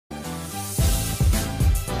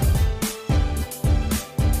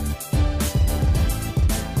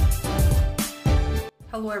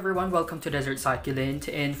Hello everyone, welcome to Desert Succulent,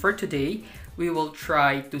 and for today we will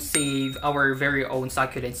try to save our very own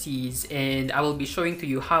succulent seeds, and I will be showing to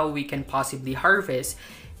you how we can possibly harvest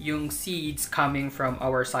yung seeds coming from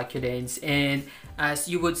our succulents. And as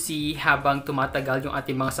you would see, habang tumatagal yung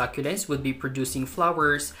ating mga succulents would be producing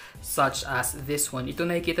flowers such as this one. Ito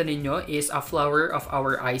nakikita ninyo is a flower of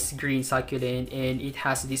our ice green succulent, and it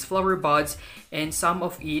has these flower buds and some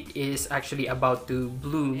of it is actually about to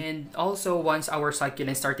bloom. And also, once our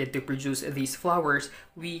succulent started to produce these flowers,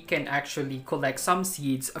 we can actually collect some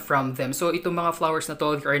seeds from them. So itong mga flowers na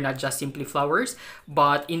to are not just simply flowers,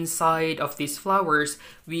 but inside of these flowers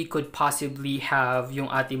we could possibly have yung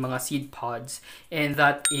ating mga seed pods, and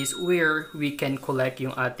that is where we can collect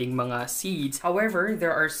yung ating mga seeds. However,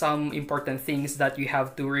 there are some important things that you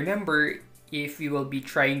have to remember if you will be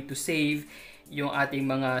trying to save yung ating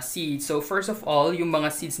mga seeds. So first of all, yung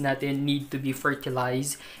mga seeds natin need to be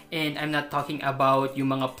fertilized, and I'm not talking about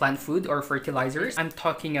yung mga plant food or fertilizers. I'm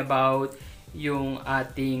talking about yung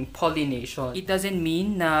ating pollination. It doesn't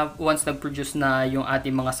mean na once nag-produce na yung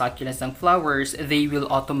ating mga succulents ng flowers, they will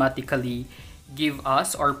automatically give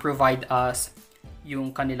us or provide us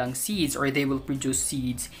yung kanilang seeds, or they will produce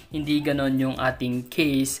seeds. Hindi ganon yung ating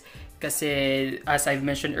case. Kasi, as I've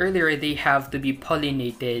mentioned earlier, they have to be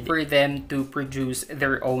pollinated for them to produce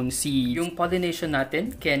their own seeds. Yung pollination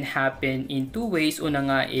natin can happen in two ways. Una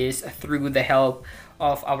nga is through the help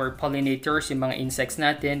of our pollinators, yung mga insects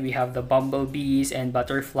natin. We have the bumblebees and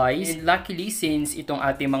butterflies. And luckily, since itong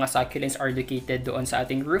ating mga succulents are located doon sa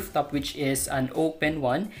ating rooftop, which is an open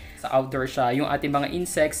one, sa outdoor siya, yung ating mga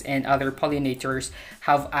insects and other pollinators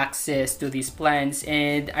have access to these plants.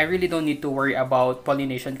 And I really don't need to worry about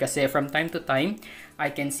pollination kasi from time to time, I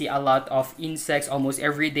can see a lot of insects almost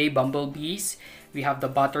every day, bumblebees. We have the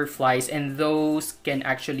butterflies, and those can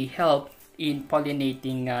actually help in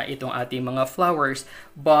pollinating itong ating mga flowers.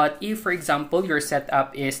 But if, for example, your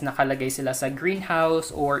setup is nakalagay sila sa greenhouse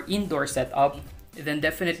or indoor setup, then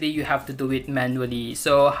definitely you have to do it manually.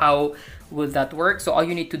 So how would that work? So all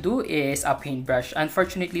you need to do is a paintbrush.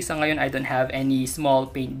 Unfortunately, sa ngayon, I don't have any small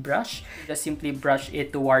paintbrush. Just simply brush it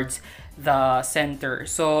towards the center.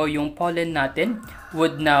 So yung pollen natin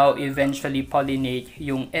would now eventually pollinate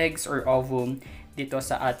yung eggs or ovum dito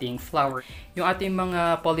sa ating flower. Yung ating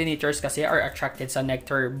mga pollinators kasi are attracted sa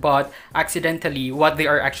nectar, but accidentally, what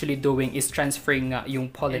they are actually doing is transferring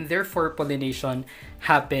yung pollen. And therefore, pollination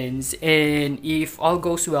happens. And if all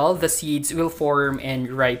goes well, the seeds will form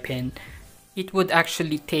and ripen. It would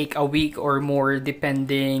actually take a week or more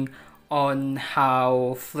depending on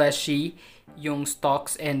how fleshy yung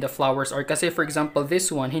stalks and the flowers are. Kasi for example,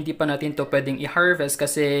 this one, hindi pa natin to pwedeng i-harvest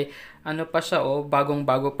kasi ano pa siya,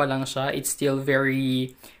 bagong-bago pa lang siya. It's still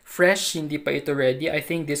very fresh, hindi pa ito ready. I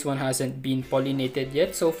think this one hasn't been pollinated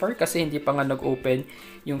yet so far kasi hindi pa nga nag-open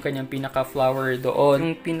yung kanyang pinaka-flower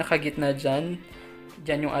doon. Yung pinaka-gitna dyan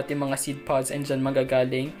yung ating mga seed pods, and dyan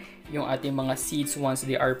magagaling yung ating mga seeds once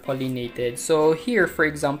they are pollinated. So here, for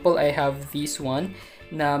example, I have this one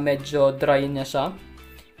na medyo dry na siya.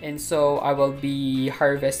 And so I will be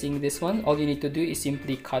harvesting this one. All you need to do is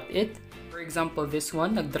simply cut it. For example, this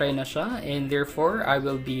one, nag-dry na siya, and therefore I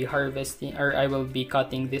will be harvesting, or I will be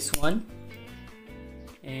cutting this one.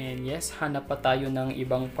 And yes, hanap pa tayo ng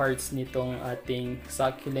ibang parts nitong ating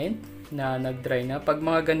succulent na nag-dry na. Pag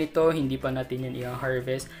mga ganito, hindi pa natin yan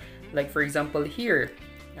i-harvest. Like for example here,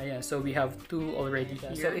 ayan, so we have two already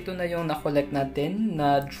here. So ito na yung na-collect natin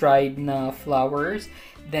na dried na flowers.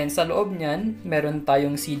 Then sa loob niyan, meron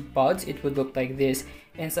tayong seed pods. It would look like this.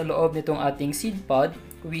 And sa loob nitong ating seed pod,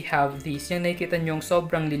 we have this. Yung nakikita nyong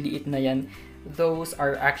sobrang liliit na yan, those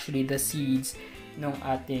are actually the seeds ng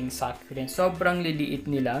ating succulent. Sobrang liliit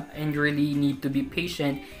nila, and you really need to be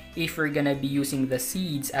patient if you're gonna be using the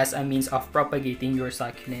seeds as a means of propagating your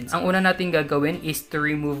succulents. Ang una natin gagawin is to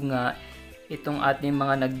remove nga itong ating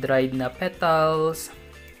mga nag-dried na petals.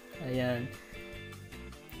 Ayan.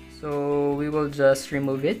 So we will just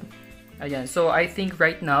remove it. Ayan. So I think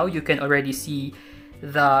right now you can already see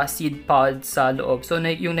the seed pods sa loob. So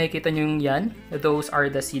yung nakikita nyo yan, those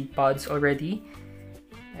are the seed pods already.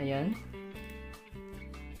 Ayan.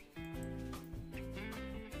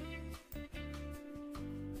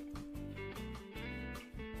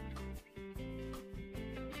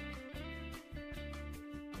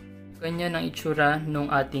 Ganyan ang itsura ng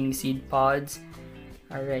ating seed pods.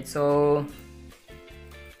 Alright, so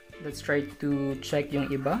let's try to check yung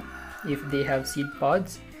iba if they have seed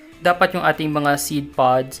pods. Dapat yung ating mga seed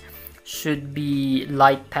pods should be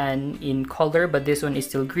light tan in color, but this one is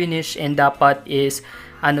still greenish, and dapat is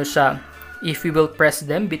ano siya, if we will press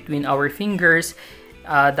them between our fingers,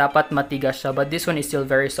 dapat matigas siya, but this one is still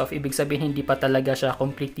very soft. Ibig sabihin hindi pa talaga siya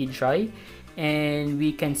completely dry, and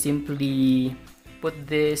we can simply put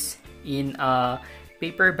this in a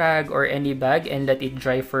paper bag or any bag and let it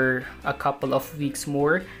dry for a couple of weeks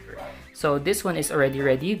more. So this one is already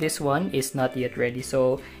ready, this one is not yet ready,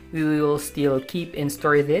 so we will still keep and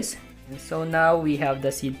store this. So now we have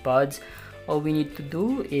the seed pods. All we need to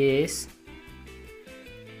do is,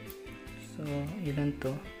 so ilan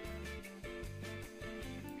to?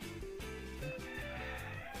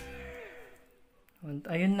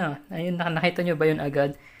 Ayun na, nakita nyo ba yun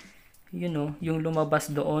agad? You know, yung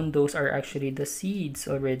lumabas doon, those are actually the seeds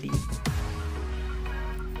already.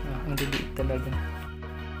 Ang liliit talaga.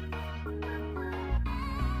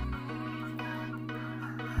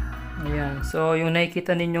 Ayan, so yung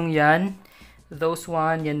nakikita ninyong yan, those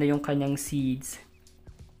one, yan na yung kanyang seeds.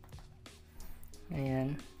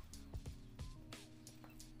 Ayan.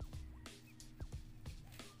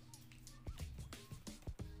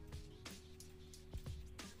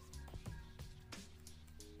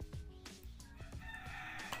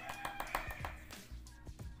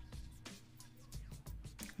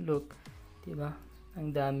 Look, diba?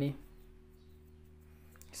 Ang dami.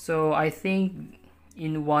 So, I think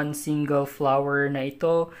in one single flower na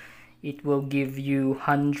ito, it will give you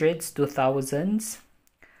hundreds to thousands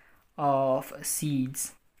of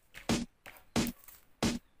seeds.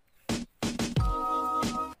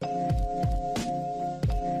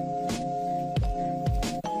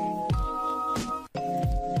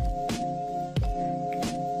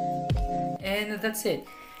 And that's it.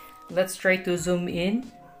 Let's try to zoom in.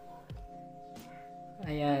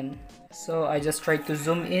 Ayan. So, I just tried to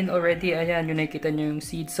zoom in already. Ayan, yung nakikita nyo yung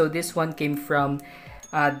seeds. So, this one came from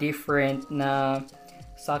a different na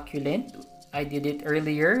succulent. I did it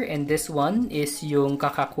earlier. And this one is yung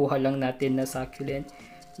kakakuha lang natin na succulent.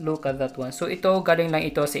 Look at that one. So, ito, galing lang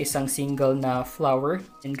ito sa isang single na flower.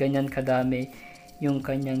 And ganyan kadami yung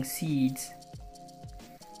kanyang seeds.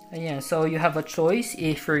 Ayan. So, you have a choice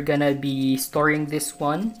if you're gonna be storing this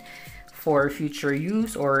one for future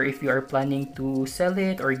use, or if you are planning to sell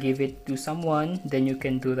it or give it to someone, then you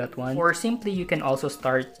can do that one. Or simply, you can also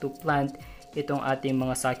start to plant itong ating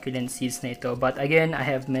mga succulent seeds na ito. But again, I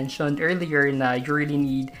have mentioned earlier na you really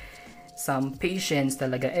need some patience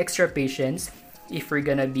talaga, extra patience, if you're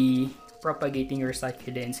gonna be propagating your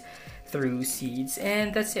succulents through seeds.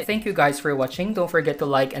 And that's it. Thank you guys for watching. Don't forget to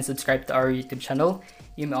like and subscribe to our YouTube channel.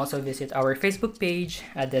 You may also visit our Facebook page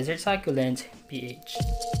at Desert Succulent PH.